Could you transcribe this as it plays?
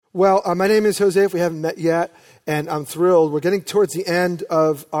Well, my name is Jose, if we haven't met yet, and I'm thrilled. We're getting towards the end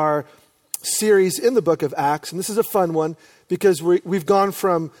of our series in the book of Acts, and this is a fun one because we've gone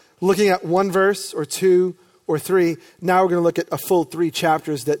from looking at one verse or two or three. Now we're going to look at a full 3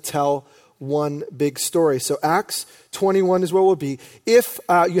 chapters that tell one big story. So Acts 21 is where we'll be. If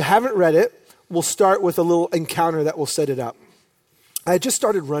you haven't read it, we'll start with a little encounter that will set it up. I had just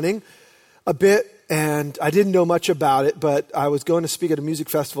started running a bit, and I didn't know much about it, but I was going to speak at a music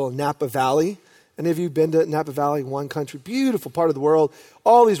festival in Napa Valley. Any of you been to Napa Valley, wine country? Beautiful part of the world,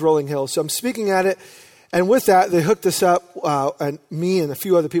 all these rolling hills. So I'm speaking at it, and with that, they hooked us up, and me and a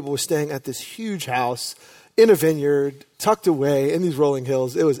few other people were staying at this huge house in a vineyard, tucked away in these rolling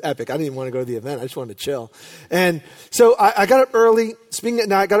hills. It was epic. I didn't even want to go to the event. I just wanted to chill. And so I got up early, speaking at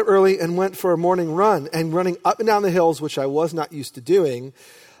night, got up early and went for a morning run. And running up and down the hills, which I was not used to doing,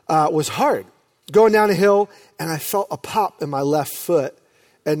 was hard. Going down a hill, and I felt a pop in my left foot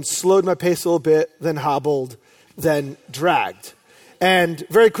and slowed my pace a little bit, then hobbled, then dragged. And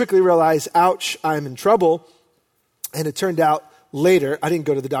very quickly realized, ouch, I'm in trouble. And it turned out later, I didn't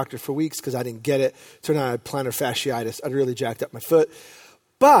go to the doctor for weeks because I didn't get it. Turned out I had plantar fasciitis. I'd really jacked up my foot.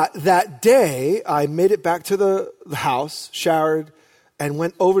 But that day, I made it back to the house, showered, and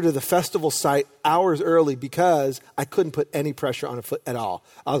went over to the festival site hours early because I couldn't put any pressure on a foot at all.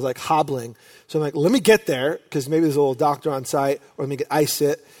 I was like hobbling. So I'm like, let me get there because maybe there's a little doctor on site, or let me get ice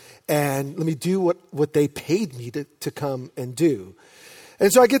it, and let me do what they paid me to come and do.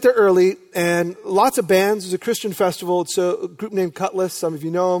 And so I get there early, and lots of bands. There's a Christian festival. It's a group named Cutlass. Some of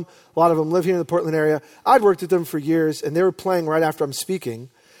you know them. A lot of them live here in the Portland area. I'd worked with them for years, and they were playing right after I'm speaking.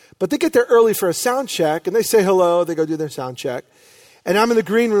 But they get there early for a sound check, and they say hello. They go do their sound check. And I'm in the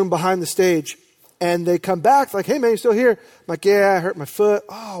green room behind the stage, and they come back like, hey, man, you still here? I'm like, yeah, I hurt my foot.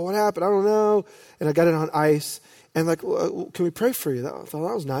 Oh, what happened? I don't know. And I got it on ice. And like, well, can we pray for you? I thought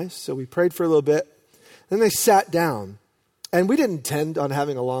that was nice. So we prayed for a little bit. Then they sat down. And we didn't intend on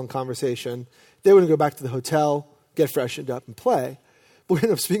having a long conversation. They were going to go back to the hotel, get freshened up, and play. But we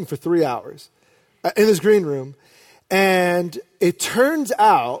ended up speaking for 3 hours in this green room. And it turns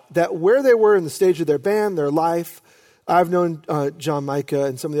out that where they were in the stage of their band, their life, I've known John Micah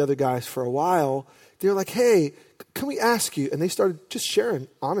and some of the other guys for a while. They were like, hey, can we ask you? And they started just sharing,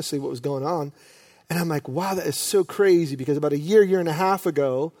 honestly, what was going on. And I'm like, wow, that is so crazy, because about a year and a half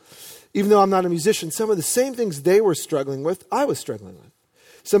ago, even though I'm not a musician, some of the same things they were struggling with, I was struggling with.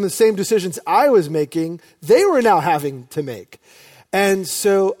 Some of the same decisions I was making, they were now having to make. And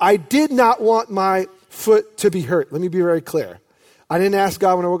so I did not want my foot to be hurt. Let me be very clear. I didn't ask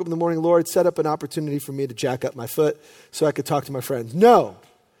God when I woke up in the morning, Lord, set up an opportunity for me to jack up my foot so I could talk to my friends. No.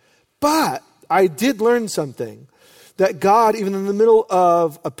 But I did learn something, that God, even in the middle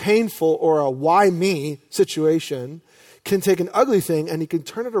of a painful or a why me situation, can take an ugly thing and he can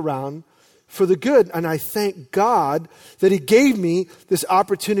turn it around for the good. And I thank God that he gave me this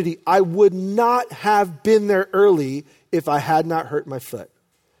opportunity. I would not have been there early if I had not hurt my foot.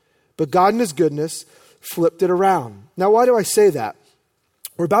 But God in his goodness flipped it around. Now, why do I say that?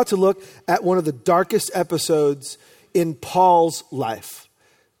 We're about to look at one of the darkest episodes in Paul's life.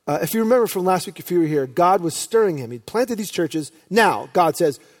 If you remember from last week, if you were here, God was stirring him. He planted these churches. Now, God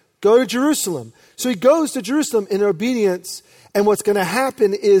says, go to Jerusalem. So he goes to Jerusalem in obedience, and what's going to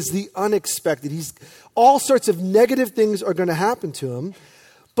happen is the unexpected. All sorts of negative things are going to happen to him,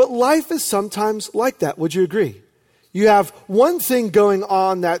 but life is sometimes like that. Would you agree? You have one thing going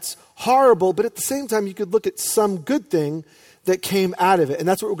on that's horrible, but at the same time, you could look at some good thing that came out of it, and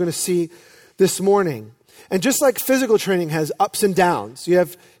that's what we're going to see this morning. And just like physical training has ups and downs,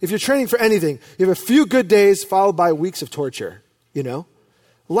 if you're training for anything, you have a few good days followed by weeks of torture,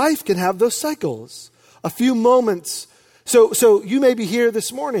 Life can have those cycles, a few moments. So you may be here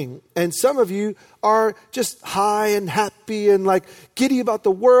this morning, and some of you are just high and happy and like giddy about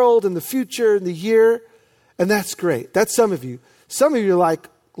the world and the future and the year, and that's great. That's some of you. Some of you are like,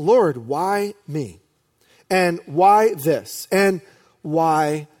 Lord, why me? And why this? And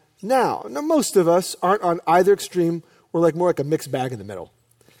why now? Now, most of us aren't on either extreme. We're like more like a mixed bag in the middle.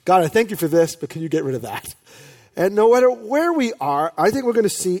 God, I thank you for this, but can you get rid of that? And no matter where we are, I think we're going to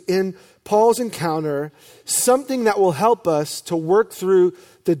see in Paul's encounter something that will help us to work through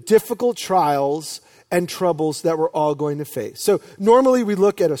the difficult trials and troubles that we're all going to face. So normally we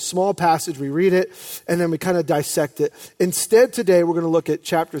look at a small passage, we read it, and then we kind of dissect it. Instead, today we're going to look at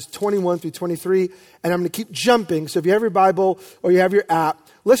chapters 21 through 23, and I'm going to keep jumping. So if you have your Bible or you have your app,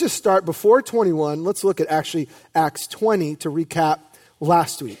 let's just start before 21. Let's look at actually Acts 20 to recap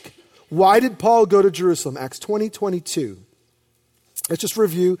last week. Why did Paul go to Jerusalem? Acts 20:22. Let's just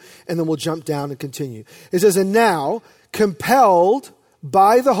review, and then we'll jump down and continue. It says, and now, compelled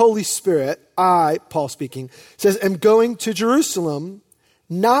by the Holy Spirit, I, Paul speaking, says, am going to Jerusalem,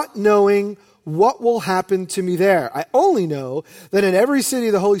 not knowing what will happen to me there. I only know that in every city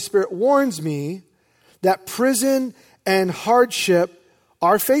the Holy Spirit warns me that prison and hardship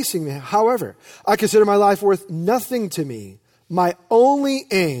are facing me. However, I consider my life worth nothing to me. My only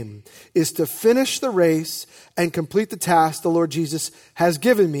aim is to finish the race and complete the task the Lord Jesus has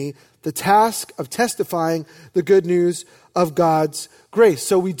given me, the task of testifying the good news of God's grace.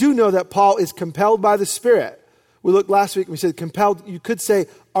 So we do know that Paul is compelled by the Spirit. We looked last week and we said compelled, you could say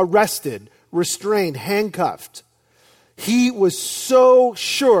arrested, restrained, handcuffed. He was so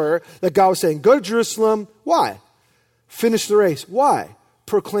sure that God was saying, go to Jerusalem. Why? Finish the race. Why?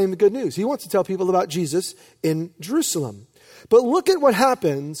 Proclaim the good news. He wants to tell people about Jesus in Jerusalem. But look at what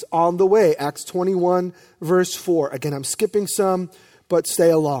happens on the way. Acts 21, verse 4. Again, I'm skipping some, but stay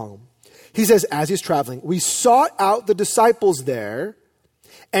along. He says, as he's traveling, we sought out the disciples there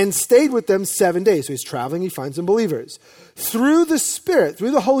and stayed with them 7 days. So he's traveling, he finds some believers. Through the Spirit,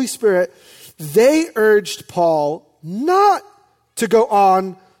 through the Holy Spirit, they urged Paul not to go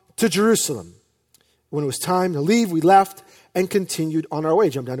on to Jerusalem. When it was time to leave, we left and continued on our way.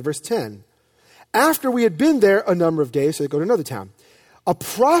 Jump down to verse 10. After we had been there a number of days, so they go to another town, a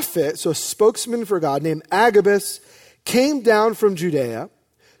prophet, so a spokesman for God named Agabus, came down from Judea.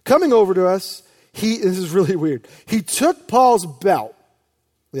 Coming over to us, this is really weird. He took Paul's belt.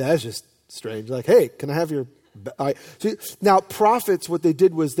 Yeah, that's just strange. Like, hey, can I have your belt? See, now, prophets, what they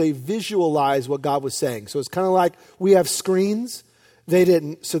did was they visualized what God was saying. So it's kind of like we have screens. They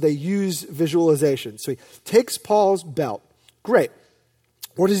didn't, so they use visualization. So he takes Paul's belt. Great.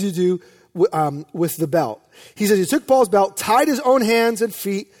 What does he do with the belt? He says he took Paul's belt, tied his own hands and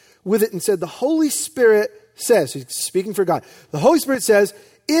feet with it, and said, the Holy Spirit says, he's speaking for God, the Holy Spirit says,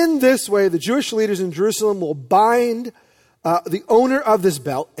 in this way, the Jewish leaders in Jerusalem will bind the owner of this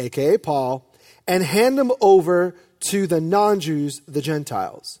belt, a.k.a. Paul, and hand him over to the non-Jews, the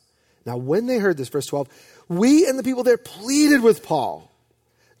Gentiles. Now, when they heard this, verse 12, we and the people there pleaded with Paul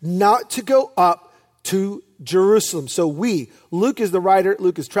not to go up to Jerusalem. So Luke is the writer,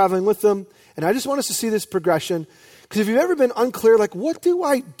 Luke is traveling with them, and I just want us to see this progression, because if you've ever been unclear, like, what do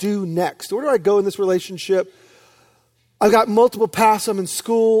I do next? Where do I go in this relationship? I've got multiple paths. I'm in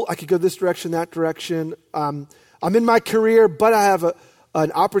school. I could go this direction, that direction. I'm in my career, but I have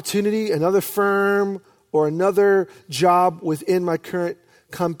an opportunity, another firm, or another job within my current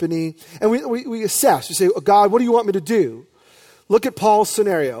company. And we assess. We say, oh, God, what do you want me to do? Look at Paul's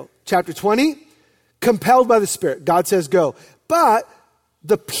scenario. Chapter 20, compelled by the Spirit. God says go. But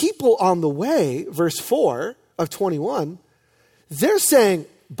the people on the way, verse 4 of 21, they're saying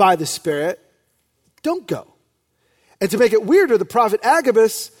by the Spirit, don't go. And to make it weirder, the prophet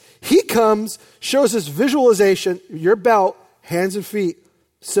Agabus, he comes, shows us visualization, your belt, hands and feet,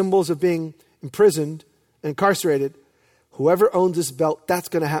 symbols of being imprisoned, incarcerated. Whoever owns this belt, that's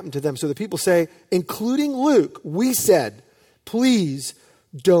going to happen to them. So the people say, including Luke, we said, please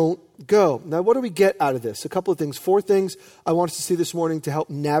don't go. Now, what do we get out of this? A couple of things. 4 things I want us to see this morning to help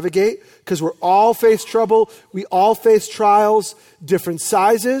navigate, because we're all face trouble. We all face trials, different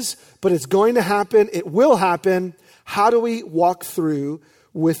sizes, but it's going to happen. It will happen. How do we walk through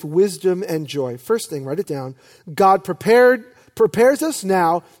with wisdom and joy? First thing, write it down. God prepares us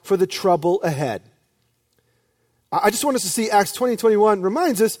now for the trouble ahead. I just want us to see Acts 20:21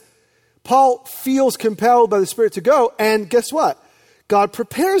 reminds us Paul feels compelled by the Spirit to go, and guess what? God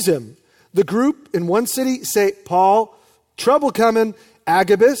prepares him. The group in one city say, Paul, trouble coming.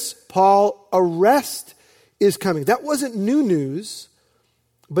 Agabus, Paul, arrest is coming. That wasn't new news,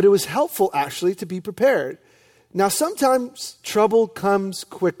 but it was helpful actually to be prepared. Now, sometimes trouble comes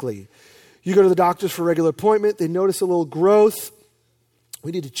quickly. You go to the doctors for a regular appointment. They notice a little growth.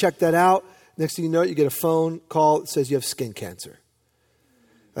 We need to check that out. Next thing you know, you get a phone call that says you have skin cancer.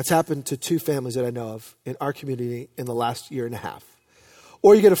 That's happened to 2 families that I know of in our community in the last year and a half.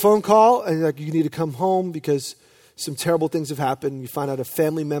 Or you get a phone call and like you need to come home because some terrible things have happened. You find out a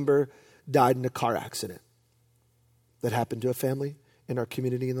family member died in a car accident. That happened to a family in our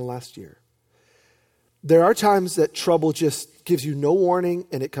community in the last year. There are times that trouble just gives you no warning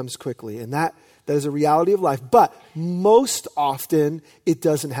and it comes quickly. And that is a reality of life. But most often, it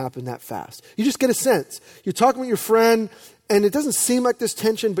doesn't happen that fast. You just get a sense. You're talking with your friend and it doesn't seem like there's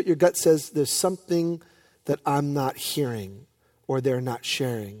tension, but your gut says there's something that I'm not hearing or they're not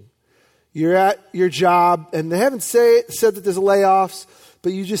sharing. You're at your job and they haven't said that there's layoffs,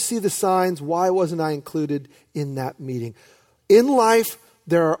 but you just see the signs. Why wasn't I included in that meeting? In life,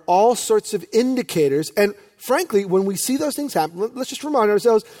 there are all sorts of indicators. And frankly, when we see those things happen, let's just remind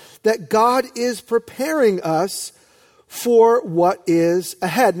ourselves that God is preparing us for what is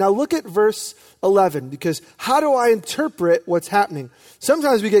ahead. Now look at verse 11, because how do I interpret what's happening?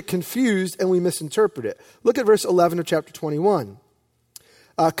 Sometimes we get confused and we misinterpret it. Look at verse 11 of chapter 21.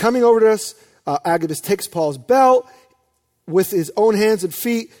 Coming over to us, Agabus takes Paul's belt. With his own hands and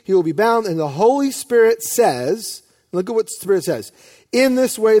feet, he will be bound. And the Holy Spirit says, look at what the Spirit says, in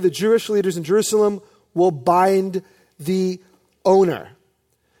this way, the Jewish leaders in Jerusalem will bind the owner.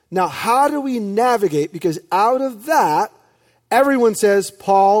 Now, how do we navigate? Because out of that, everyone says,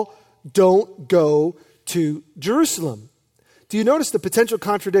 Paul, don't go to Jerusalem. Do you notice the potential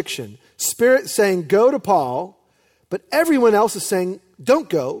contradiction? Spirit saying, go to Paul, but everyone else is saying, don't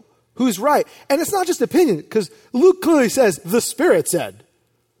go. Who's right? And it's not just opinion, because Luke clearly says, the Spirit said.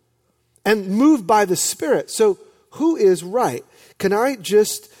 And moved by the Spirit. So who is right? Can I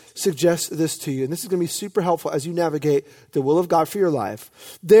just suggest this to you? And this is going to be super helpful as you navigate the will of God for your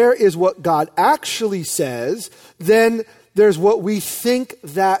life. There is what God actually says. Then there's what we think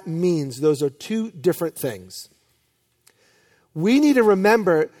that means. Those are two different things. We need to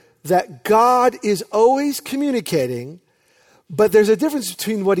remember that God is always communicating, but there's a difference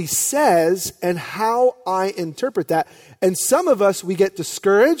between what he says and how I interpret that. And some of us, we get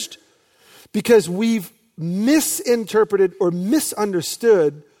discouraged because we've misinterpreted or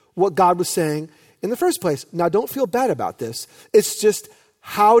misunderstood what God was saying in the first place. Now, don't feel bad about this. It's just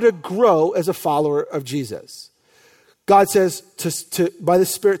how to grow as a follower of Jesus. God says by the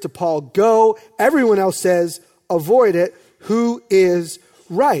Spirit to Paul, go. Everyone else says, avoid it. Who is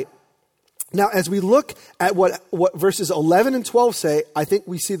right? Now, as we look at what verses 11 and 12 say, I think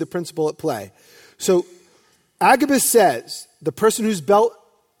we see the principle at play. So Agabus says the person whose belt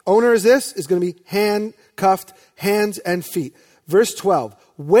owner is this is going to be handcuffed, hands and feet. Verse 12,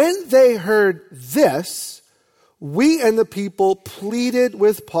 when they heard this, we and the people pleaded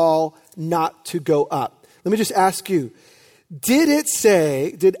with Paul not to go up. Let me just ask you,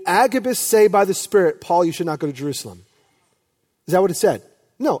 did Agabus say by the Spirit, Paul, you should not go to Jerusalem? Is that what it said?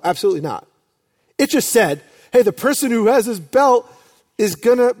 No, absolutely not. It just said, hey, the person who has his belt is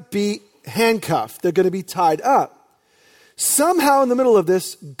going to be handcuffed. They're going to be tied up. Somehow in the middle of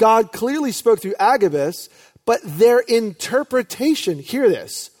this, God clearly spoke through Agabus, but their interpretation, hear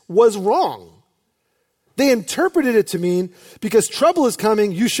this, was wrong. They interpreted it to mean, because trouble is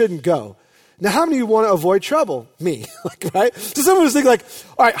coming, you shouldn't go. Now, how many of you want to avoid trouble? Me, right? So someone was thinking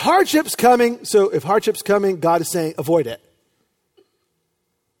all right, hardship's coming. So if hardship's coming, God is saying, avoid it.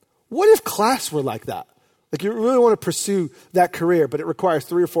 What if class were like that? Like you really want to pursue that career, but it requires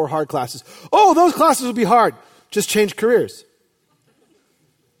 3 or 4 hard classes. Oh, those classes will be hard. Just change careers.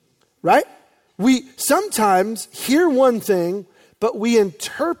 Right? We sometimes hear one thing, but we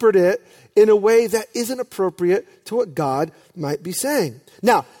interpret it in a way that isn't appropriate to what God might be saying.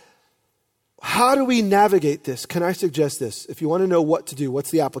 Now, how do we navigate this? Can I suggest this? If you want to know what to do,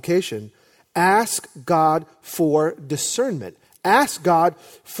 what's the application? Ask God for discernment. Ask God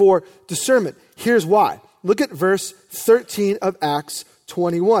for discernment. Here's why. Look at verse 13 of Acts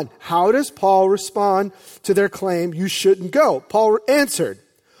 21. How does Paul respond to their claim, you shouldn't go? Paul answered,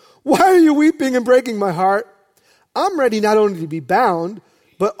 why are you weeping and breaking my heart? I'm ready not only to be bound,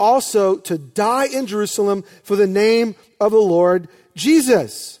 but also to die in Jerusalem for the name of the Lord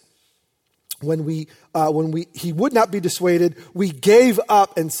Jesus. When he would not be dissuaded, we gave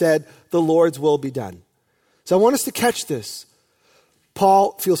up and said, the Lord's will be done. So I want us to catch this.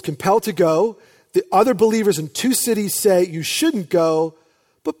 Paul feels compelled to go. The other believers in 2 cities say you shouldn't go,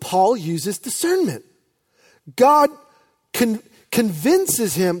 but Paul uses discernment. God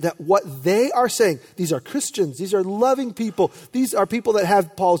convinces him that what they are saying, these are Christians, these are loving people, these are people that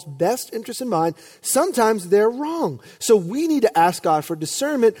have Paul's best interest in mind. Sometimes they're wrong. So we need to ask God for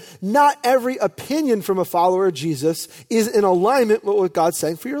discernment. Not every opinion from a follower of Jesus is in alignment with what God's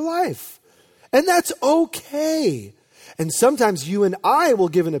saying for your life. And that's okay. And sometimes you and I will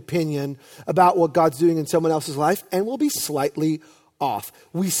give an opinion about what God's doing in someone else's life and we'll be slightly off.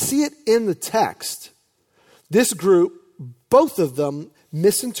 We see it in the text. This group, both of them,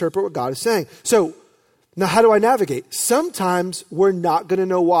 misinterpret what God is saying. So now how do I navigate? Sometimes we're not going to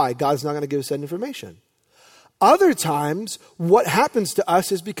know why. God's not going to give us that information. Other times, what happens to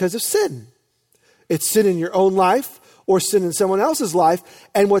us is because of sin. It's sin in your own life or sin in someone else's life.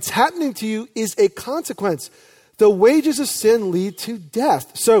 And what's happening to you is a consequence. The wages of sin lead to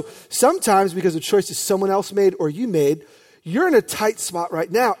death. So sometimes because of choices someone else made or you made, you're in a tight spot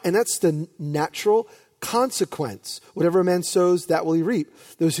right now. And that's the natural consequence. Whatever a man sows, that will he reap.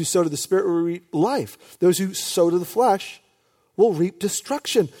 Those who sow to the Spirit will reap life. Those who sow to the flesh will reap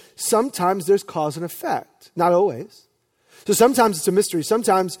destruction. Sometimes there's cause and effect. Not always. So sometimes it's a mystery.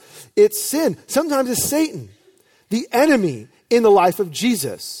 Sometimes it's sin. Sometimes it's Satan. the enemy in the life of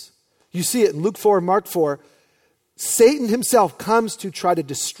Jesus. You see it in Luke 4 and Mark 4. Satan himself comes to try to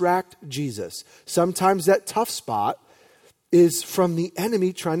distract Jesus. Sometimes that tough spot is from the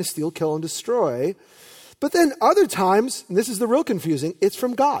enemy trying to steal, kill, and destroy. But then other times, and this is the real confusing, it's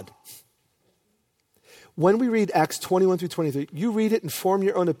from God. When we read Acts 21 through 23, you read it and form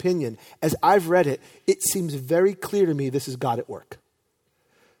your own opinion. As I've read it, it seems very clear to me this is God at work.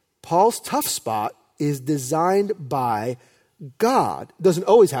 Paul's tough spot is designed by God. It doesn't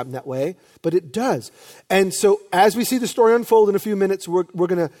always happen that way, but it does. And so as we see the story unfold in a few minutes, we're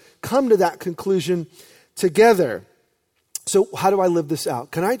going to come to that conclusion together. So how do I live this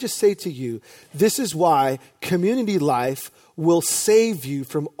out? Can I just say to you, this is why community life will save you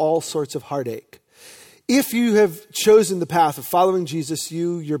from all sorts of heartache. If you have chosen the path of following Jesus,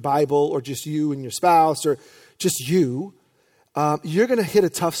 you, your Bible, or just you and your spouse, or just you, you're going to hit a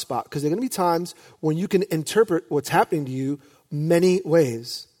tough spot because there are going to be times when you can interpret what's happening to you many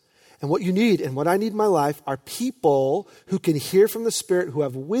ways. And what you need and what I need in my life are people who can hear from the Spirit, who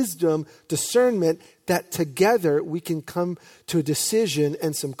have wisdom, discernment, that together we can come to a decision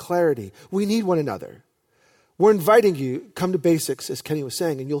and some clarity. We need one another. We're inviting you, come to basics, as Kenny was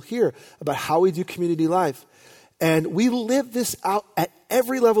saying, and you'll hear about how we do community life. And we live this out at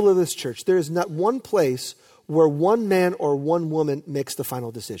every level of this church. There is not one place where one man or one woman makes the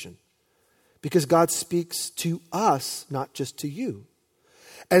final decision. Because God speaks to us, not just to you.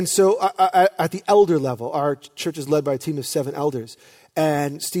 And so at the elder level, our church is led by a team of 7 elders.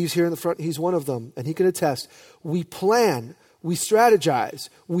 And Steve's here in the front. He's one of them. And he can attest. We plan, we strategize,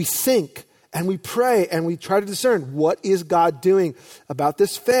 we think, and we pray, and we try to discern what is God doing about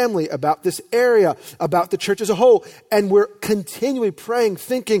this family, about this area, about the church as a whole. And we're continually praying,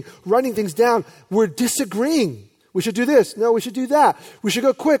 thinking, writing things down. We're disagreeing. We should do this. No, we should do that. We should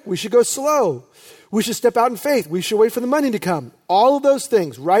go quick. We should go slow. We should step out in faith. We should wait for the money to come. All of those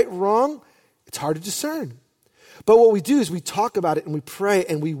things, right, wrong, it's hard to discern. But what we do is we talk about it and we pray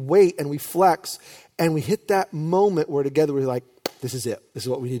and we wait and we flex and we hit that moment where together we're like, this is it. This is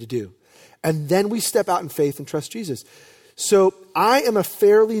what we need to do. And then we step out in faith and trust Jesus. So I am a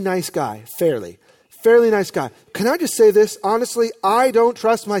fairly nice guy. Fairly nice guy. Can I just say this? Honestly, I don't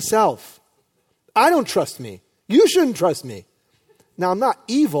trust myself. I don't trust me. You shouldn't trust me. Now, I'm not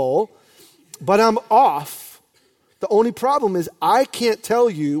evil, but I'm off. The only problem is I can't tell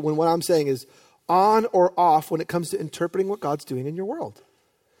you when what I'm saying is on or off when it comes to interpreting what God's doing in your world.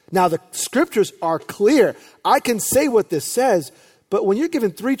 Now, the scriptures are clear. I can say what this says, but when you're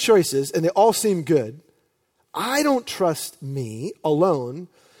given 3 choices and they all seem good, I don't trust me alone,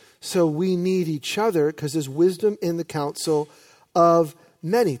 so we need each other because there's wisdom in the counsel of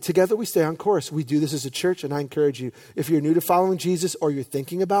many. Together we stay on course. We do this as a church, and I encourage you, if you're new to following Jesus or you're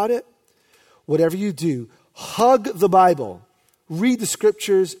thinking about it, whatever you do, hug the Bible. Read the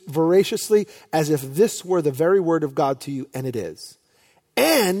scriptures voraciously as if this were the very word of God to you, and it is.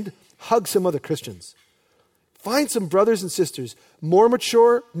 And hug some other Christians. Find some brothers and sisters, more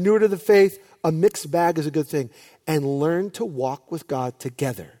mature, newer to the faith. A mixed bag is a good thing. And learn to walk with God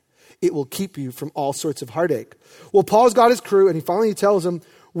together. It will keep you from all sorts of heartache. Well, Paul's got his crew, and he finally tells them,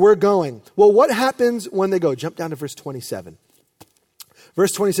 we're going. Well, what happens when they go? Jump down to verse 27.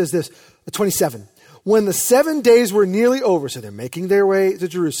 Verse 20 says this, 27. When the 7 days were nearly over, so they're making their way to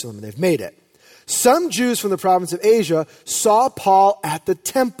Jerusalem, and they've made it. Some Jews from the province of Asia saw Paul at the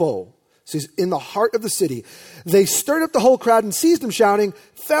temple. So he's in the heart of the city. They stirred up the whole crowd and seized him, shouting,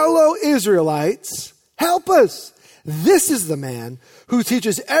 fellow Israelites, help us. This is the man who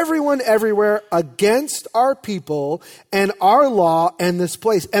teaches everyone everywhere against our people and our law and this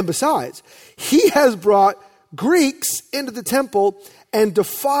place. And besides, he has brought Greeks into the temple and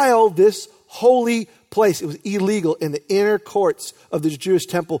defiled this holy place. It was illegal in the inner courts of the Jewish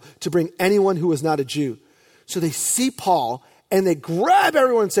temple to bring anyone who was not a Jew. So they see Paul and they grab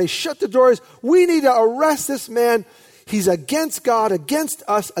everyone and say, shut the doors. We need to arrest this man. He's against God, against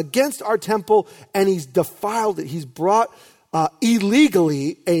us, against our temple, and he's defiled it. He's brought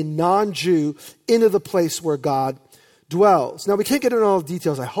illegally a non-Jew into the place where God dwells. Now, we can't get into all the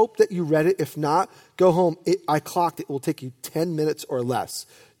details. I hope that you read it. If not, go home. I clocked it. It will take you 10 minutes or less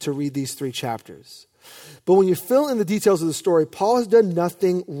to read these 3 chapters. But when you fill in the details of the story, Paul has done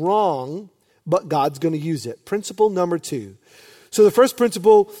nothing wrong, but God's going to use it. Principle number 2. So the first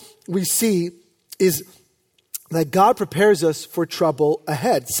principle we see is that God prepares us for trouble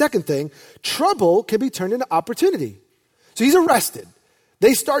ahead. Second thing, trouble can be turned into opportunity. So he's arrested.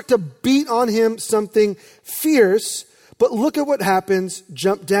 They start to beat on him something fierce, but look at what happens.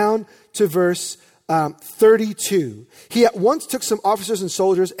 Jump down to verse 32. He at once took some officers and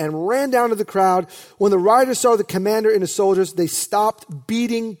soldiers and ran down to the crowd. When the rioters saw the commander and his soldiers, they stopped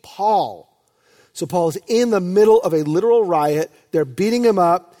beating Paul. So Paul is in the middle of a literal riot. They're beating him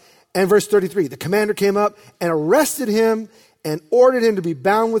up. And verse 33, the commander came up and arrested him and ordered him to be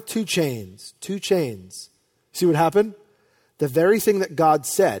bound with 2 chains. 2 chains. See what happened? The very thing that God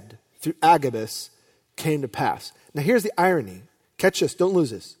said through Agabus came to pass. Now here's the irony. Catch this, don't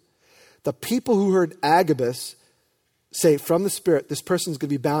lose this. The people who heard Agabus say from the Spirit, this person's going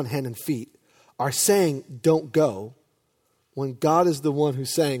to be bound hand and feet, are saying, don't go, when God is the one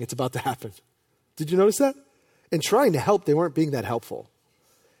who's saying it's about to happen. Did you notice that? In trying to help, they weren't being that helpful.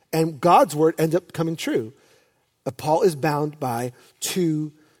 And God's word ends up coming true. Paul is bound by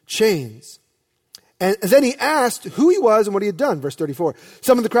 2 chains. And then he asked who he was and what he had done. Verse 34.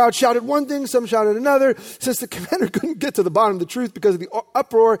 Some of the crowd shouted one thing, some shouted another. Since the commander couldn't get to the bottom of the truth because of the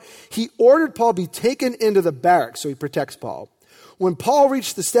uproar, he ordered Paul be taken into the barracks so he protects Paul. When Paul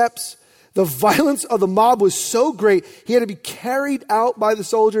reached the steps, the violence of the mob was so great, he had to be carried out by the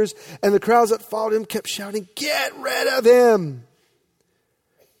soldiers, and the crowds that followed him kept shouting, "Get rid of him!"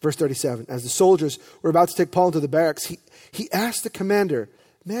 Verse 37. As the soldiers were about to take Paul into the barracks, he asked the commander,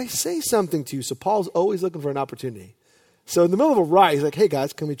 "May I say something to you?" So Paul's always looking for an opportunity. So in the middle of a riot, he's like, "Hey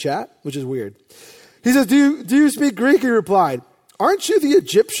guys, can we chat?" Which is weird. He says, do you speak Greek? He replied, "Aren't you the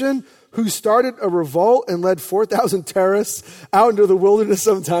Egyptian who started a revolt and led 4,000 terrorists out into the wilderness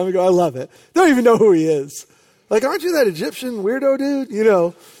some time ago?" I love it. They don't even know who he is. Like, aren't you that Egyptian weirdo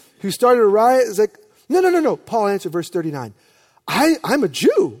dude, who started a riot? It's like, no. Paul answered, verse 39. I'm a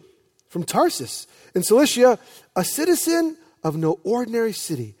Jew from Tarsus in Cilicia, a citizen of no ordinary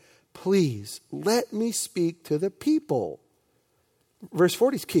city. Please let me speak to the people. Verse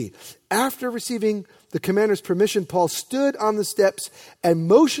 40 is key. After receiving the commander's permission, Paul stood on the steps and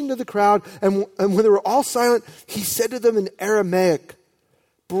motioned to the crowd. And when they were all silent, he said to them in Aramaic,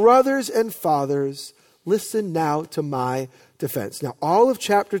 "Brothers and fathers, listen now to my defense." Now, all of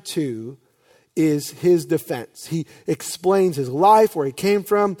chapter 2 is his defense. He explains his life, where he came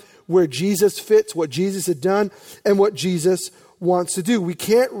from, where Jesus fits, what Jesus had done, and what Jesus wants to do. We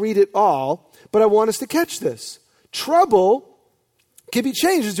can't read it all, but I want us to catch this. Trouble can be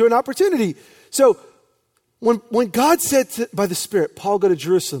changed into an opportunity. So when God said by the Spirit, Paul, go to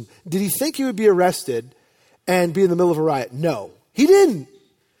Jerusalem, did he think he would be arrested and be in the middle of a riot? No, he didn't.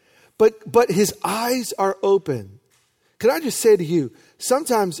 But his eyes are open. Can I just say to you,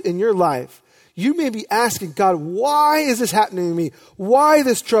 sometimes in your life, you may be asking God, why is this happening to me? Why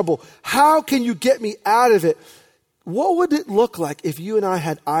this trouble? How can you get me out of it? What would it look like if you and I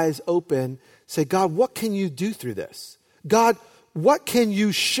had eyes open, say, God, what can you do through this? God, what can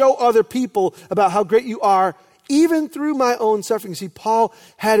you show other people about how great you are, even through my own suffering? See, Paul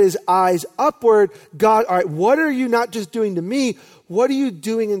had his eyes upward. God, all right, what are you not just doing to me? What are you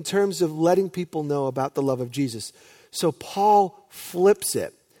doing in terms of letting people know about the love of Jesus? So Paul flips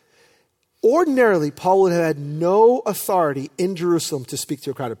it. Ordinarily, Paul would have had no authority in Jerusalem to speak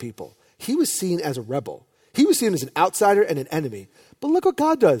to a crowd of people. He was seen as a rebel. He was seen as an outsider and an enemy. But look what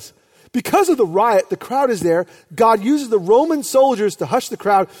God does. Because of the riot, the crowd is there. God uses the Roman soldiers to hush the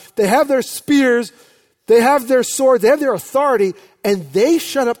crowd. They have their spears, they have their swords, they have their authority, and they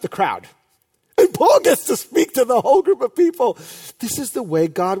shut up the crowd. And Paul gets to speak to the whole group of people. This is the way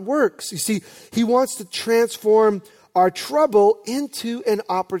God works. You see, he wants to transform our trouble into an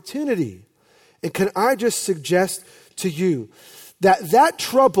opportunity. And can I just suggest to you that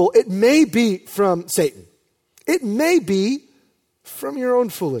trouble, it may be from Satan. It may be from your own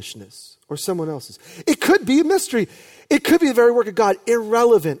foolishness or someone else's. It could be a mystery. It could be the very work of God.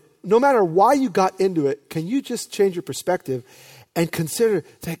 Irrelevant. No matter why you got into it, can you just change your perspective and consider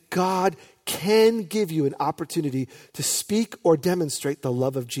that God can give you an opportunity to speak or demonstrate the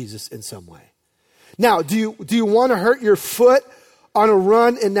love of Jesus in some way? Now, do you want to hurt your foot on a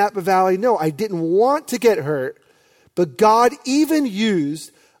run in Napa Valley? No, I didn't want to get hurt, but God even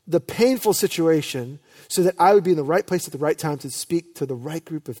used the painful situation so that I would be in the right place at the right time to speak to the right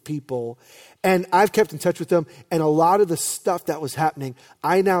group of people. And I've kept in touch with them, and a lot of the stuff that was happening,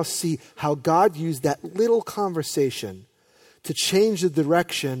 I now see how God used that little conversation to change the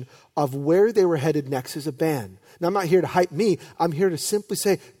direction of where they were headed next as a band. Now, I'm not here to hype me. I'm here to simply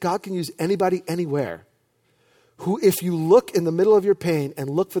say God can use anybody, anywhere, who, if you look in the middle of your pain and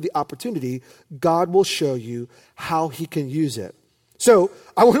look for the opportunity, God will show you how he can use it. So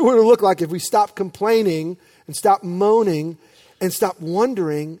I wonder what it would look like if we stop complaining and stop moaning and stop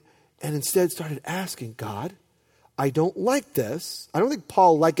wondering and instead started asking, God, I don't like this. I don't think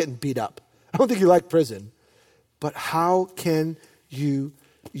Paul liked getting beat up. I don't think he liked prison. But how can you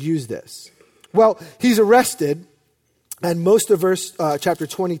use this? Well, he's arrested, and most of chapter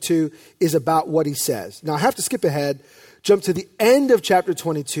 22 is about what he says. Now, I have to skip ahead, jump to the end of chapter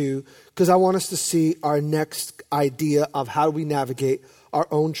 22, because I want us to see our next idea of how we navigate our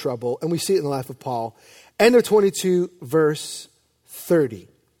own trouble, and we see it in the life of Paul. End of 22, verse 30.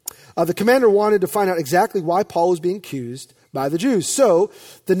 The commander wanted to find out exactly why Paul was being accused by the Jews. So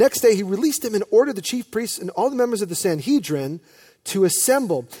the next day he released him and ordered the chief priests and all the members of the Sanhedrin to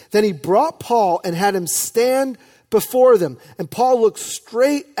assemble. Then he brought Paul and had him stand before them. And Paul looked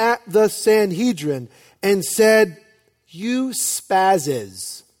straight at the Sanhedrin and said, "You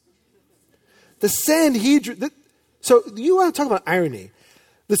spazzes." The Sanhedrin, so you want to talk about irony.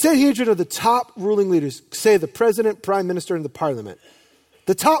 The Sanhedrin are the top ruling leaders, say the president, prime minister, and the parliament.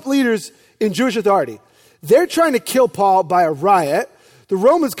 The top leaders in Jewish authority. They're trying to kill Paul by a riot. The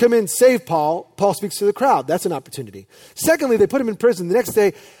Romans come in, save Paul. Paul speaks to the crowd. That's an opportunity. Secondly, they put him in prison. The next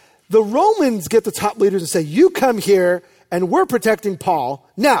day, the Romans get the top leaders and say, "You come here and we're protecting Paul.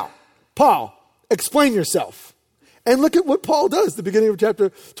 Now, Paul, explain yourself." And look at what Paul does at the beginning of chapter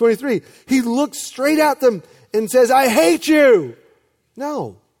 23. He looks straight at them and says, "I hate you."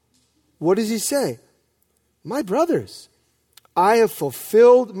 No. What does he say? "My brothers, I have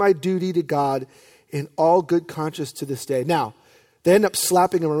fulfilled my duty to God in all good conscience to this day." Now, they end up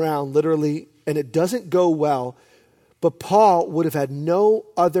slapping him around literally, and it doesn't go well. But Paul would have had no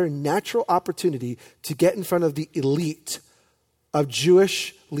other natural opportunity to get in front of the elite of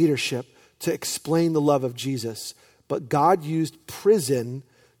Jewish leadership to explain the love of Jesus. But God used prison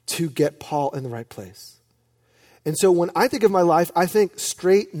to get Paul in the right place. And so when I think of my life, I think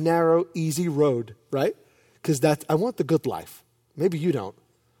straight, narrow, easy road, right? Because I want the good life. Maybe you don't.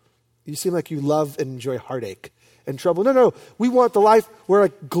 You seem like you love and enjoy heartache and trouble. No. We want the life where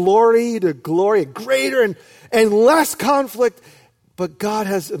like glory to glory, greater and less conflict. But God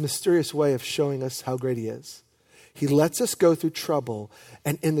has a mysterious way of showing us how great he is. He lets us go through trouble,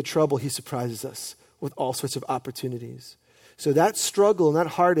 and in the trouble, he surprises us with all sorts of opportunities. So that struggle and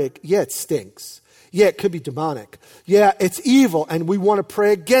that heartache, yeah, it stinks. Yeah, it could be demonic. Yeah, it's evil, and we want to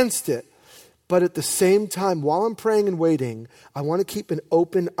pray against it. But at the same time, while I'm praying and waiting, I want to keep an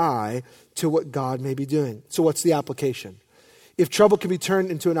open eye to what God may be doing. So what's the application? If trouble can be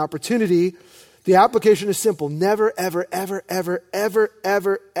turned into an opportunity, the application is simple. Never, ever, ever, ever, ever,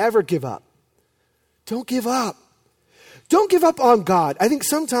 ever, ever give up. Don't give up. Don't give up on God. I think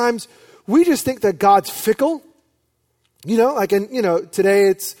sometimes we just think that God's fickle. Today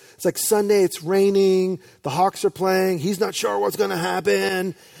it's like Sunday, it's raining, the Hawks are playing, he's not sure what's going to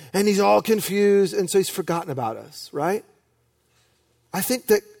happen, and he's all confused, and so he's forgotten about us, right? I think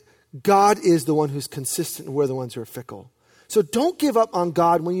that God is the one who's consistent, and we're the ones who are fickle. So don't give up on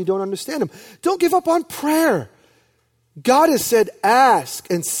God when you don't understand him. Don't give up on prayer. God has said, ask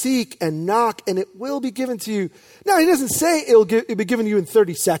and seek and knock, and it will be given to you. Now, he doesn't say it'll be given to you in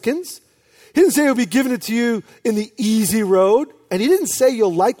 30 seconds. He didn't say he'll be giving it to you in the easy road. And he didn't say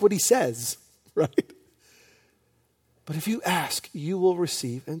you'll like what he says, right? But if you ask, you will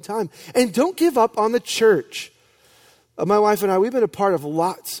receive in time. And don't give up on the church. My wife and I, we've been a part of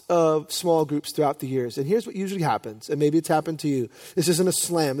lots of small groups throughout the years. And here's what usually happens. And maybe it's happened to you. This isn't a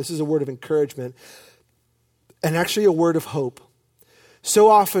slam. This is a word of encouragement. And actually a word of hope. So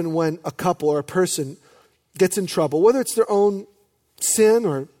often when a couple or a person gets in trouble, whether it's their own sin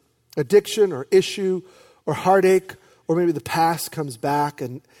or addiction or issue or heartache, or maybe the past comes back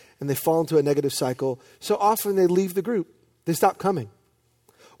and they fall into a negative cycle, so often they leave the group. They stop coming,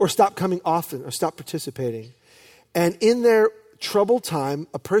 or stop coming often, or stop participating. And in their troubled time,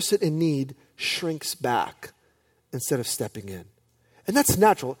 a person in need shrinks back instead of stepping in. And that's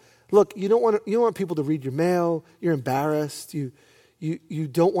natural. Look, you don't want people to read your mail. You're embarrassed. You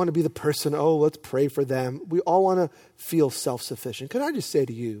don't want to be the person, let's pray for them. We all want to feel self-sufficient. Can I just say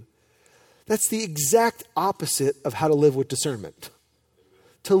to you, that's the exact opposite of how to live with discernment.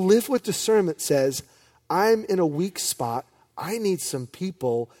 To live with discernment says, I'm in a weak spot. I need some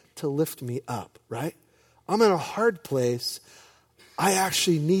people to lift me up, right? I'm in a hard place. I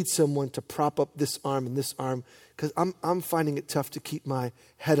actually need someone to prop up this arm and this arm because I'm finding it tough to keep my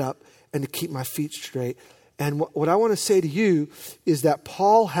head up and to keep my feet straight. And what I want to say to you is that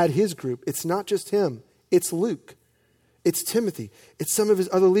Paul had his group. It's not just him. It's Luke. It's Timothy. It's some of his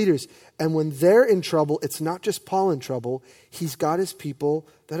other leaders. And when they're in trouble, it's not just Paul in trouble. He's got his people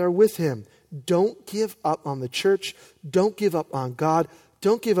that are with him. Don't give up on the church. Don't give up on God.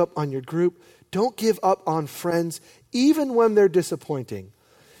 Don't give up on your group. Don't give up on friends, even when they're disappointing.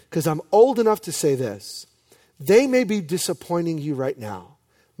 Because I'm old enough to say this. They may be disappointing you right now.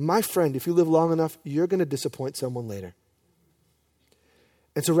 My friend, if you live long enough, you're going to disappoint someone later.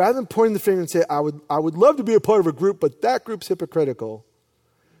 And so rather than pointing the finger and say, I would love to be a part of a group, but that group's hypocritical.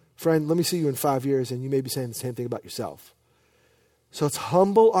 Friend, let me see you in 5 years and you may be saying the same thing about yourself. So let's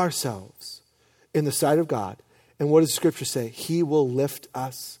humble ourselves in the sight of God. And what does the scripture say? He will lift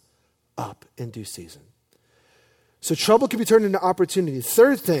us up in due season. So trouble can be turned into opportunity. The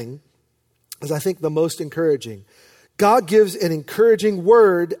third thing is, I think, the most encouraging. God gives an encouraging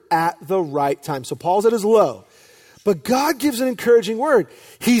word at the right time. So Paul's at his low, but God gives an encouraging word.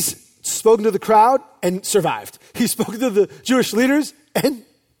 He's spoken to the crowd and survived. He's spoken to the Jewish leaders and,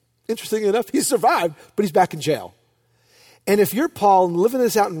 interestingly enough, he survived, but he's back in jail. And if you're Paul and living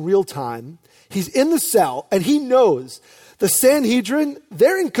this out in real time, he's in the cell and he knows the Sanhedrin,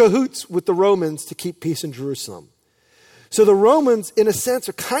 they're in cahoots with the Romans to keep peace in Jerusalem. So the Romans, in a sense,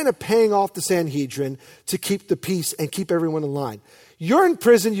 are kind of paying off the Sanhedrin to keep the peace and keep everyone in line. You're in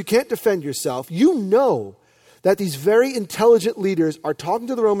prison. You can't defend yourself. You know that these very intelligent leaders are talking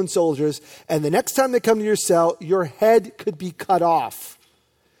to the Roman soldiers, and the next time they come to your cell, your head could be cut off.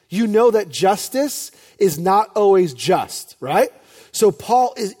 You know that justice is not always just, right? So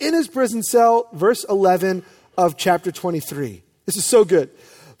Paul is in his prison cell, verse 11 of chapter 23. This is so good.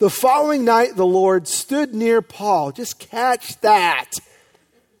 The following night, the Lord stood near Paul. Just catch that.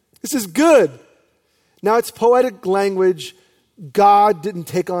 This is good. Now, it's poetic language. God didn't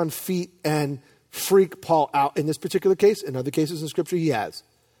take on feet and freak Paul out in this particular case. In other cases in Scripture, he has.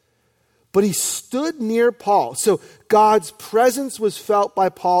 But he stood near Paul. So God's presence was felt by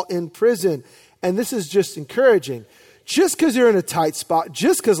Paul in prison. And this is just encouraging. Just because you're in a tight spot,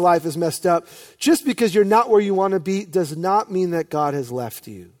 just because life is messed up, just because you're not where you want to be, does not mean that God has left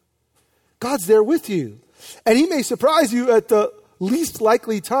you. God's there with you. And he may surprise you at the least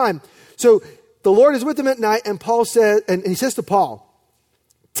likely time. So the Lord is with him at night, and Paul says, and he says to Paul,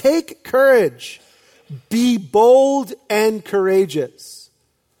 take courage, be bold and courageous.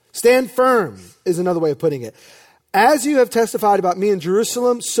 Stand firm is another way of putting it. As you have testified about me in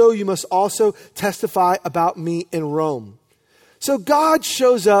Jerusalem, so you must also testify about me in Rome. So God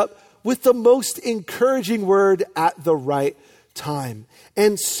shows up with the most encouraging word at the right time.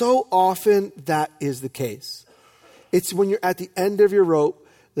 And so often that is the case. It's when you're at the end of your rope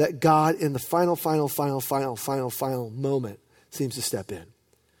that God, in the final moment, seems to step in.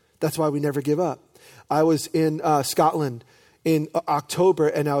 That's why we never give up. I was in Scotland in October,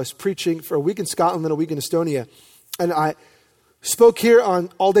 and I was preaching for a week in Scotland and a week in Estonia. And I spoke here on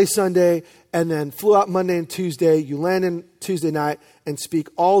all day Sunday and then flew out Monday and Tuesday. You land in Tuesday night and speak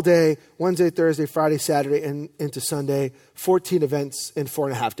all day, Wednesday, Thursday, Friday, Saturday, and into Sunday, 14 events in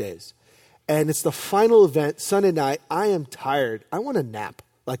 4.5 days. And it's the final event, Sunday night. I am tired. I want a nap,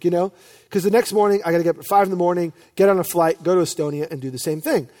 because the next morning I got to get up at 5 a.m, get on a flight, go to Estonia and do the same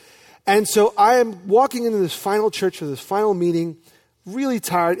thing. And so I am walking into this final church for this final meeting, really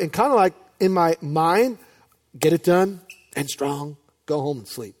tired and kind of like in my mind, get it done and strong, go home and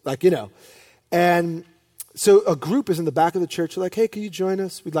sleep. And so a group is in the back of the church. They're like, hey, can you join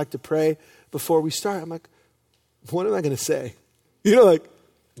us? We'd like to pray before we start. I'm like, what am I going to say?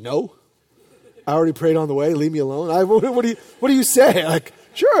 No. I already prayed on the way. Leave me alone. What do you say?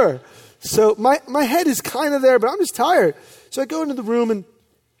 Sure. So my head is kind of there, but I'm just tired. So I go into the room and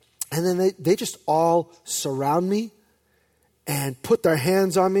then they just all surround me and put their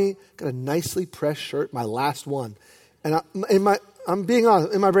hands on me. Got a nicely pressed shirt, my last one. And I'm being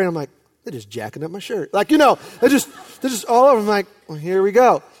honest, in my brain, I'm like, they're just jacking up my shirt. They're just all over. I'm like, well, here we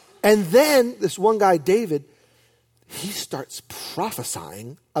go. And then this one guy, David, he starts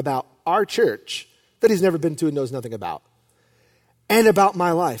prophesying about our church that he's never been to and knows nothing about. And about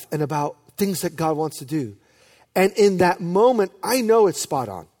my life and about things that God wants to do. And in that moment, I know it's spot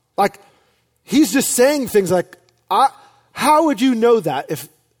on. He's just saying things like, how would you know that if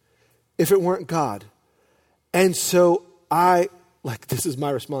it weren't God? And so this is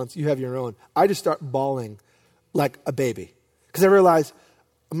my response. You have your own. I just start bawling like a baby. Because I realize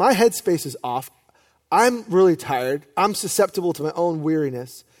my headspace is off. I'm really tired. I'm susceptible to my own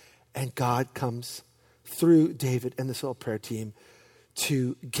weariness. And God comes through David and this whole prayer team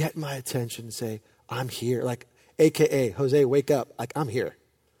to get my attention and say, I'm here. AKA, Jose, wake up. I'm here.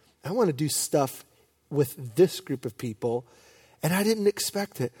 I want to do stuff with this group of people. And I didn't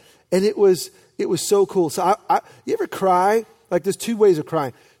expect it. And it was so cool. So you ever cry? There's two ways of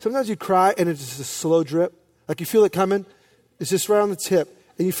crying. Sometimes you cry and it's just a slow drip. You feel it coming. It's just right on the tip.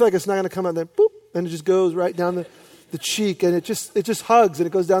 And you feel like it's not going to come out, then boop, and it just goes right down the cheek. And it just hugs and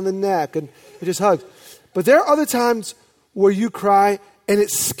it goes down the neck and it just hugs. But there are other times where you cry and it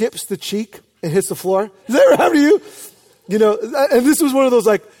skips the cheek and hits the floor. Does that ever happen to you? And this was one of those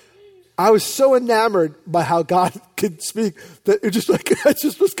I was so enamored by how God could speak that it just like, I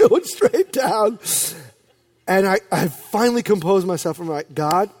just was going straight down. And I finally composed myself. I'm like,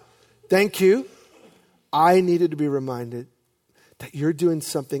 God, thank you. I needed to be reminded that you're doing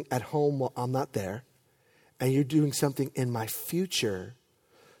something at home while I'm not there. And you're doing something in my future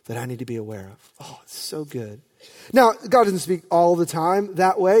that I need to be aware of. Oh, it's so good. Now, God doesn't speak all the time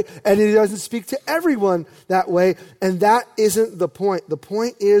that way, and he doesn't speak to everyone that way, and that isn't the point. The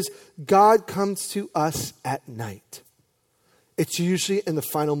point is God comes to us at night. It's usually in the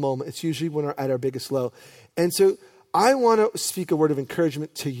final moment. It's usually when we're at our biggest low. And so I want to speak a word of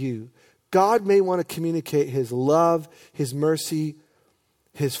encouragement to you. God may want to communicate his love, his mercy,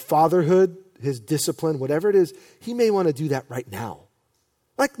 his fatherhood, his discipline, whatever it is. He may want to do that right now.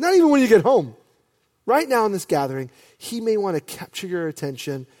 Like not even when you get home. Right now in this gathering, he may want to capture your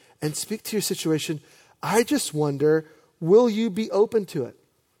attention and speak to your situation. I just wonder, will you be open to it?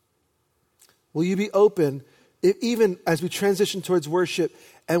 Will you be open, if even as we transition towards worship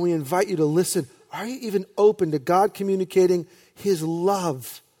and we invite you to listen, are you even open to God communicating his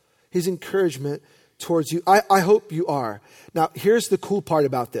love, his encouragement towards you? I hope you are. Now, here's the cool part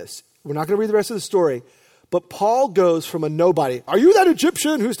about this. We're not going to read the rest of the story, but Paul goes from a nobody. Are you that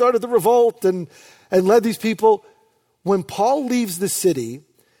Egyptian who started the revolt and led these people? When Paul leaves the city,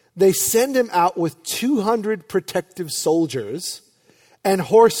 they send him out with 200 protective soldiers and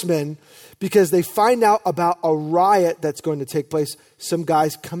horsemen because they find out about a riot that's going to take place. Some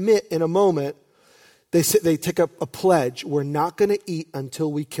guys commit in a moment. They take up a pledge. We're not going to eat until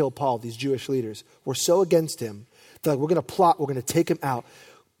we kill Paul, these Jewish leaders. We're so against him. They're like, we're going to plot. We're going to take him out.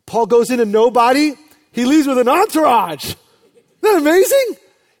 Paul goes into nobody. He leaves with an entourage. Isn't that amazing?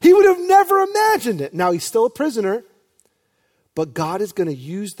 He would have never imagined it. Now he's still a prisoner, but God is going to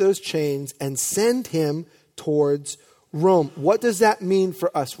use those chains and send him towards Rome. What does that mean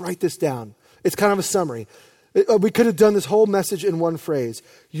for us? Write this down. It's kind of a summary. We could have done this whole message in one phrase.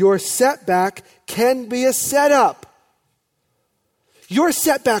 Your setback can be a setup. Your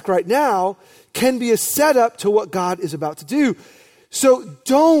setback right now can be a setup to what God is about to do. So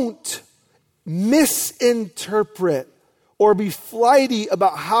don't misinterpret or be flighty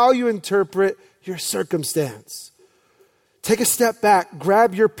about how you interpret your circumstance. Take a step back,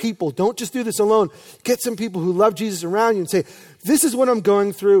 grab your people. Don't just do this alone. Get some people who love Jesus around you and say, this is what I'm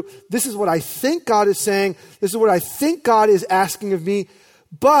going through. This is what I think God is saying. This is what I think God is asking of me.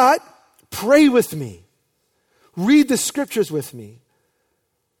 But pray with me. Read the scriptures with me.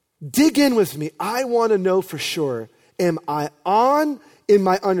 Dig in with me. I want to know for sure, am I on in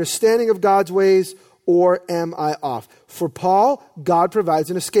my understanding of God's ways, or am I off? For Paul, God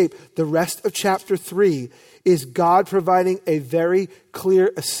provides an escape. The rest of chapter 3 is God providing a very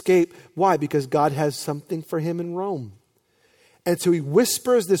clear escape. Why? Because God has something for him in Rome. And so he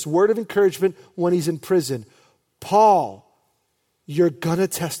whispers this word of encouragement when he's in prison. Paul, you're going to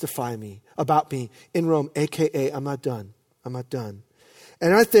testify about me in Rome, a.k.a. I'm not done. I'm not done.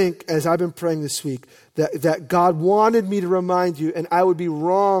 And I think, as I've been praying this week, that God wanted me to remind you, and I would be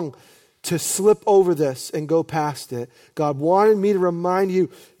wrong to slip over this and go past it. God wanted me to remind you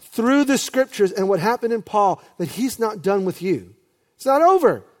through the scriptures and what happened in Paul that he's not done with you. It's not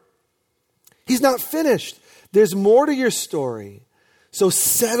over. He's not finished. There's more to your story. So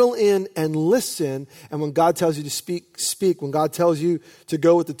settle in and listen. And when God tells you to speak, speak. When God tells you to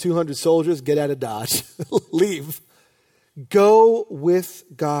go with the 200 soldiers, get out of Dodge. Leave. Go with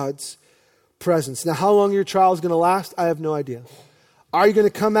God's presence. Now, how long your trial is going to last, I have no idea. Are you going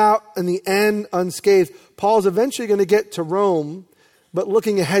to come out in the end unscathed? Paul's eventually going to get to Rome, but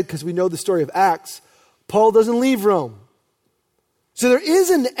looking ahead, because we know the story of Acts, Paul doesn't leave Rome. So there is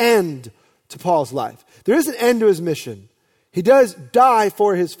an end to Paul's life. There is an end to his mission. He does die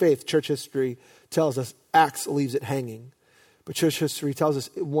for his faith. Church history tells us Acts leaves it hanging. But church history tells us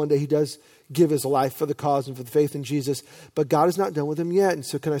one day he does give his life for the cause and for the faith in Jesus. But God is not done with him yet. And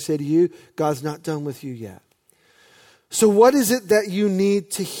so can I say to you, God's not done with you yet. So what is it that you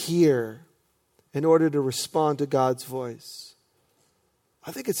need to hear in order to respond to God's voice?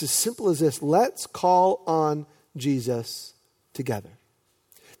 I think it's as simple as this. Let's call on Jesus together.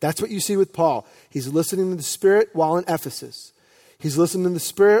 That's what you see with Paul. He's listening to the Spirit while in Ephesus. He's listening to the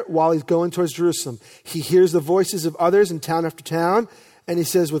Spirit while he's going towards Jerusalem. He hears the voices of others in town after town, and he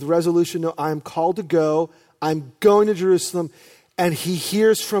says with resolution, no, I'm called to go. I'm going to Jerusalem. And he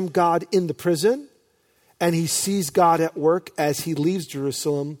hears from God in the prison, and he sees God at work as he leaves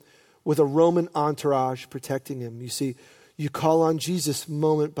Jerusalem with a Roman entourage protecting him. You see, you call on Jesus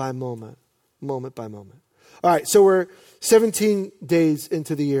moment by moment, moment by moment. All right, so we're 17 days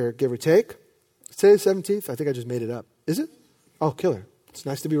into the year, give or take. Today is 17th. I think I just made it up. Is it? Oh, killer. It's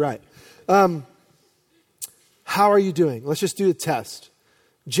nice to be right. How are you doing? Let's just do a test.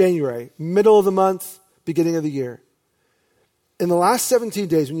 January, middle of the month, beginning of the year. In the last 17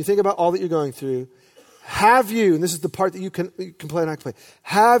 days, when you think about all that you're going through, have you, and this is the part that you can play and I can play,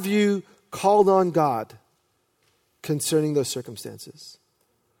 have you called on God concerning those circumstances?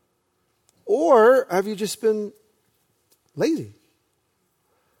 Or have you just been lazy?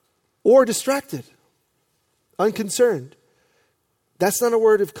 Or distracted? Unconcerned? That's not a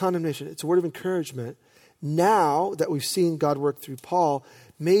word of condemnation. It's a word of encouragement. Now that we've seen God work through Paul,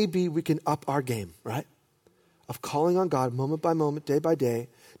 maybe we can up our game, right? Of calling on God moment by moment, day by day,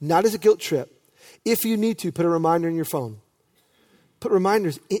 not as a guilt trip. If you need to, put a reminder in your phone. Put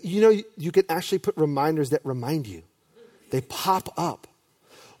reminders. You can actually put reminders that remind you. They pop up.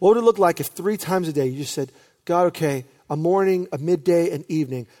 What would it look like if 3 times a day you just said, God, okay, a morning, a midday, an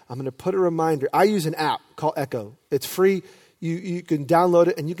evening, I'm going to put a reminder. I use an app called Echo. It's free. You can download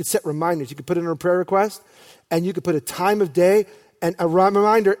it and you can set reminders. You can put in a prayer request and you can put a time of day and a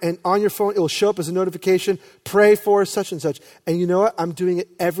reminder, and on your phone it will show up as a notification, pray for such and such. And you know what? I'm doing it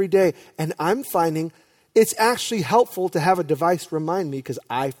every day. And I'm finding it's actually helpful to have a device remind me because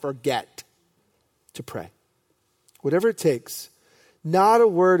I forget to pray. Whatever it takes, not a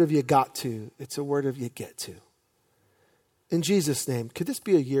word of you got to, it's a word of you get to. In Jesus' name, could this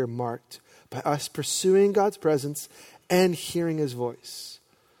be a year marked by us pursuing God's presence and hearing his voice?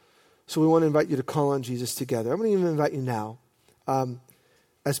 So we want to invite you to call on Jesus together. I'm going to even invite you now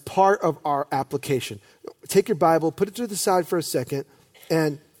as part of our application. Take your Bible, put it to the side for a second,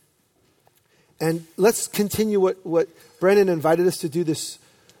 and let's continue what Brandon invited us to do this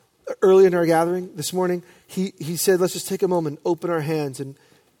early in our gathering this morning. He said, let's just take a moment, open our hands,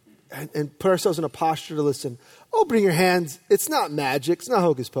 and put ourselves in a posture to listen. Opening your hands, it's not magic, it's not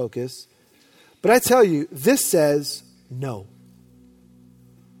hocus pocus. But I tell you, this says no.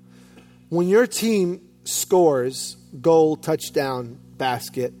 When your team scores, goal, touchdown,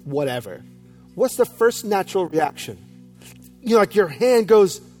 basket, whatever, what's the first natural reaction? Like your hand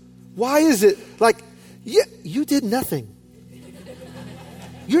goes, why is it? Like, yeah, you did nothing.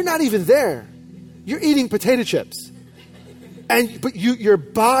 You're not even there. You're eating potato chips. But your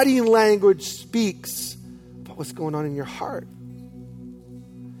body language speaks about what's going on in your heart.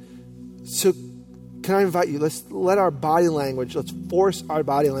 So can I invite you, let's let our body language, let's force our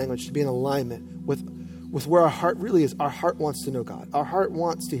body language to be in alignment with where our heart really is. Our heart wants to know God. Our heart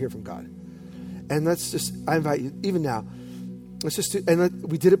wants to hear from God. And I invite you, even now, let's just do,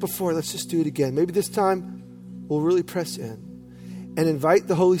 we did it before, let's just do it again. Maybe this time we'll really press in and invite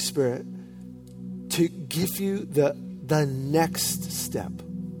the Holy Spirit to give you the next step.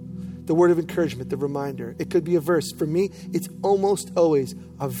 The word of encouragement, the reminder. It could be a verse. For me, it's almost always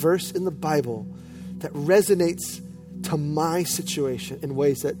a verse in the Bible that resonates to my situation in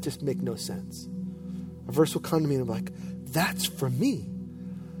ways that just make no sense. A verse will come to me and I'm like, that's for me.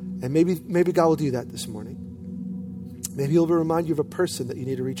 And maybe God will do that this morning. Maybe he'll remind you of a person that you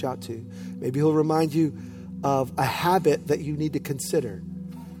need to reach out to. Maybe he'll remind you of a habit that you need to consider.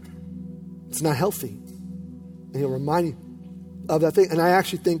 It's not healthy. And he'll remind you of that thing. And I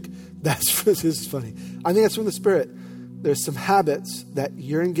actually think this is funny. I think that's from the Spirit. There's some habits that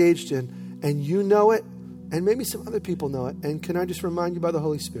you're engaged in and you know it, and maybe some other people know it. And can I just remind you by the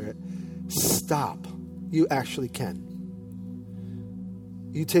Holy Spirit, stop. You actually can.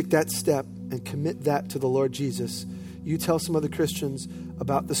 You take that step and commit that to the Lord Jesus. You tell some other Christians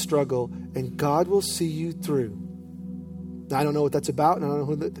about the struggle, and God will see you through. Now, I don't know what that's about, and I don't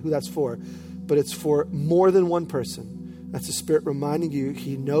know who that's for, but it's for more than one person. That's the Spirit reminding you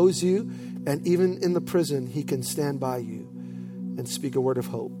he knows you, and even in the prison, he can stand by you and speak a word of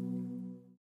hope.